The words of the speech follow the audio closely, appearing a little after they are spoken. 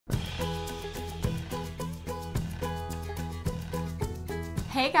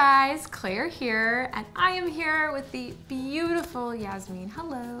Hey guys, Claire here, and I am here with the beautiful Yasmine.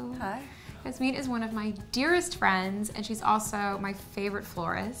 Hello. Hi. Yasmine is one of my dearest friends, and she's also my favorite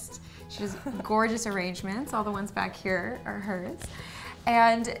florist. She does gorgeous arrangements. All the ones back here are hers.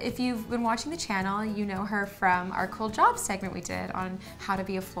 And if you've been watching the channel, you know her from our cool jobs segment we did on how to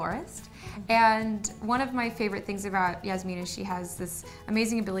be a florist. And one of my favorite things about Yasmine is she has this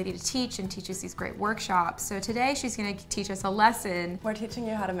amazing ability to teach and teaches these great workshops. So today she's going to teach us a lesson. We're teaching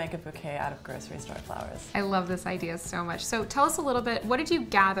you how to make a bouquet out of grocery store flowers. I love this idea so much. So tell us a little bit, what did you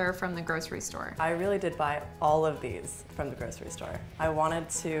gather from the grocery store? I really did buy all of these from the grocery store. I wanted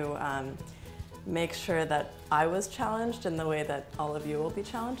to make sure that I was challenged in the way that all of you will be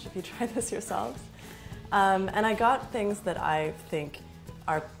challenged if you try this yourselves. And I got things that I think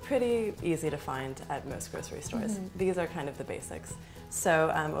are pretty easy to find at most grocery stores. These are kind of the basics.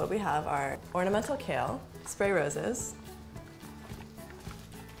 So what we have are ornamental kale, spray roses,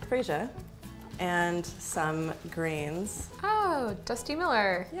 freesia, and some greens. Oh, Dusty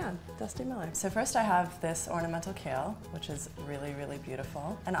Miller. Yeah, Dusty Miller. So first I have this ornamental kale, which is really, really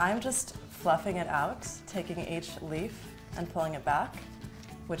beautiful. And I'm just fluffing it out, taking each leaf and pulling it back,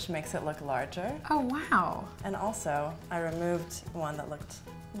 which makes it look larger. Oh, wow. And also, I removed one that looked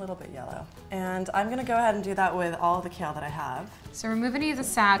a little bit yellow. And I'm gonna go ahead and do that with all the kale that I have. So remove any of the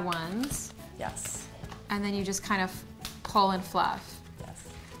sad ones. Yes. And then you just kind of pull and fluff.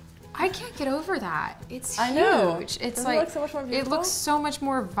 I can't get over that. It's huge. I know. It's Doesn't like, it look so much more beautiful? It looks so much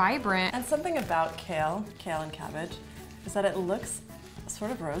more vibrant. And something about kale and cabbage, is that it looks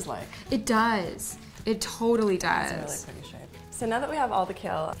sort of rose-like. It does. It totally does. It's a really pretty shape. So now that we have all the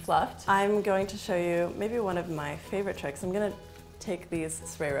kale fluffed, I'm going to show you maybe one of my favorite tricks. I'm gonna take these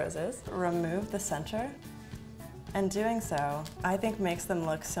spray roses, remove the center, and doing so, I think makes them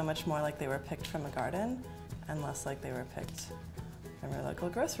look so much more like they were picked from a garden and less like they were picked from your local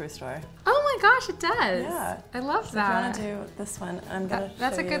grocery store. Oh my gosh, it does. Yeah. I love so that. If you want to do this one, I'm going to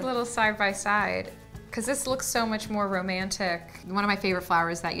That's a good little side by side, because this looks so much more romantic. One of my favorite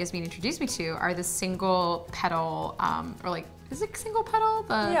flowers that Yasmine introduced me to are the single petal, or like, is it single petal?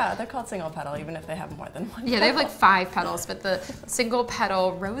 Yeah, they're called single petal, even if they have more than one. Yeah, they have like 5 petals, but the single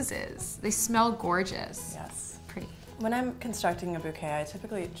petal roses, they smell gorgeous. Yes. Pretty. When I'm constructing a bouquet, I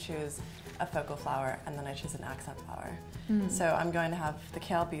typically choose a focal flower and then I choose an accent flower. So I'm going to have the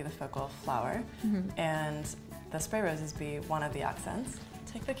kale be the focal flower and the spray roses be one of the accents.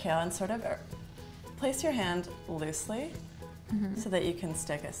 Take the kale and sort of place your hand loosely so that you can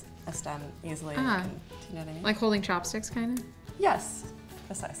stick a stem easily. Do you know what I mean? Like holding chopsticks, kind of? Yes,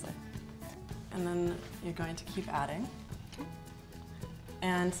 precisely. And then you're going to keep adding. Okay.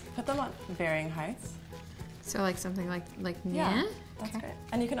 And put them on varying heights. So like something like yeah, that's great.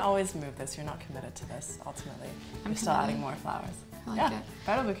 And you can always move this. You're not committed to this ultimately. You're still adding more flowers. I like it.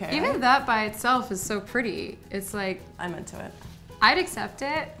 Bridal bouquet. Even right? that by itself is so pretty. It's like I'm into it. I'd accept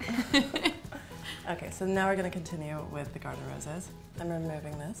it. Okay, so now we're going to continue with the garden roses. I'm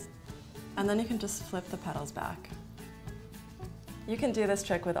removing this. And then you can just flip the petals back. You can do this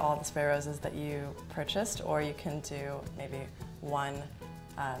trick with all the spray roses that you purchased, or you can do maybe one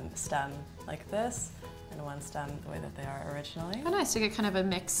stem like this and one stem the way that they are originally. Oh, nice to get kind of a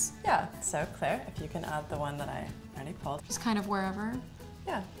mix. Yeah, so Claire, if you can add the one that I already pulled. Just kind of wherever.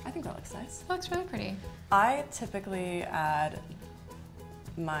 Yeah, I think that looks nice. That looks really pretty. I typically add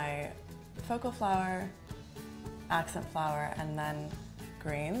my focal flower, accent flower, and then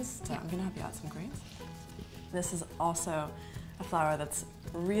greens. So I'm gonna have you add some greens. This is also a flower that's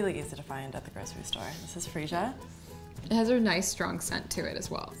really easy to find at the grocery store. This is freesia. It has a nice strong scent to it as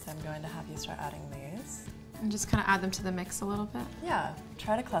well. So I'm going to have you start adding these. And just kind of add them to the mix a little bit. Yeah,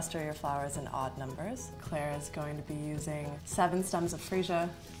 try to cluster your flowers in odd numbers. Claire is going to be using 7 stems of freesia,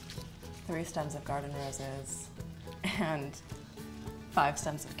 3 stems of garden roses, and 5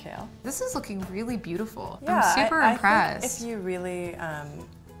 stems of kale. This is looking really beautiful. Yeah, I'm super impressed. I think if you really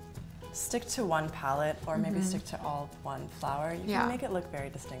stick to one palette or maybe stick to all one flower, you can make it look very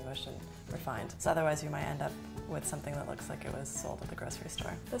distinguished and refined. So otherwise you might end up with something that looks like it was sold at the grocery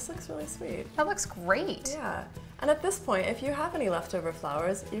store. This looks really sweet. That looks great. Yeah, and at this point, if you have any leftover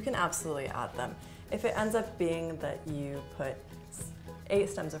flowers, you can absolutely add them. If it ends up being that you put 8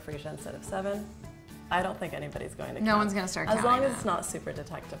 stems of freesia instead of 7, I don't think anybody's going to count. No one's going to start counting. As long as it's not super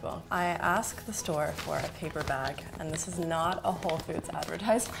detectable. I asked the store for a paper bag, and this is not a Whole Foods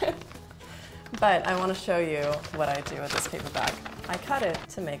advertisement, but I want to show you what I do with this paper bag. I cut it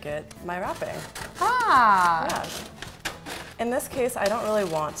to make it my wrapping. Ah! Yeah. In this case, I don't really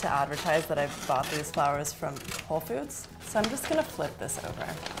want to advertise that I've bought these flowers from Whole Foods, so I'm just going to flip this over.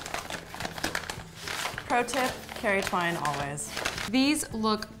 Pro tip, carry twine always. These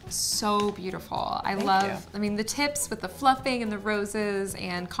look so beautiful. I love, I mean, the tips with the fluffing and the roses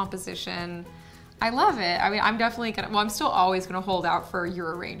and composition. I love it. I mean, I'm definitely gonna, well, I'm still always gonna hold out for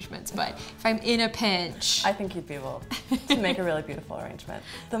your arrangements, but if I'm in a pinch. I think you'd be able to make a really beautiful arrangement.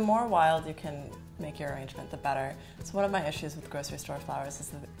 The more wild you can make your arrangement, the better. So one of my issues with grocery store flowers is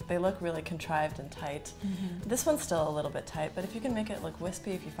that they look really contrived and tight. This one's still a little bit tight, but if you can make it look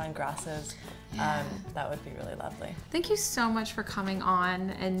wispy, if you find grasses, that would be really lovely. Thank you so much for coming on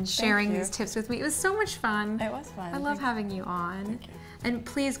and sharing these tips with me. It was so much fun. It was fun. I love having you on. Thank you. And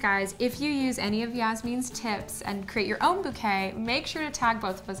please, guys, if you use any of Yasmine's tips and create your own bouquet, make sure to tag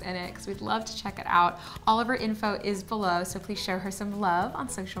both of us in it because we'd love to check it out. All of her info is below, so please show her some love on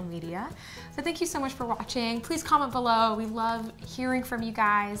social media. So thank you so much for watching. Please comment below. We love hearing from you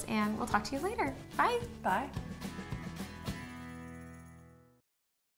guys, and we'll talk to you later. Bye. Bye.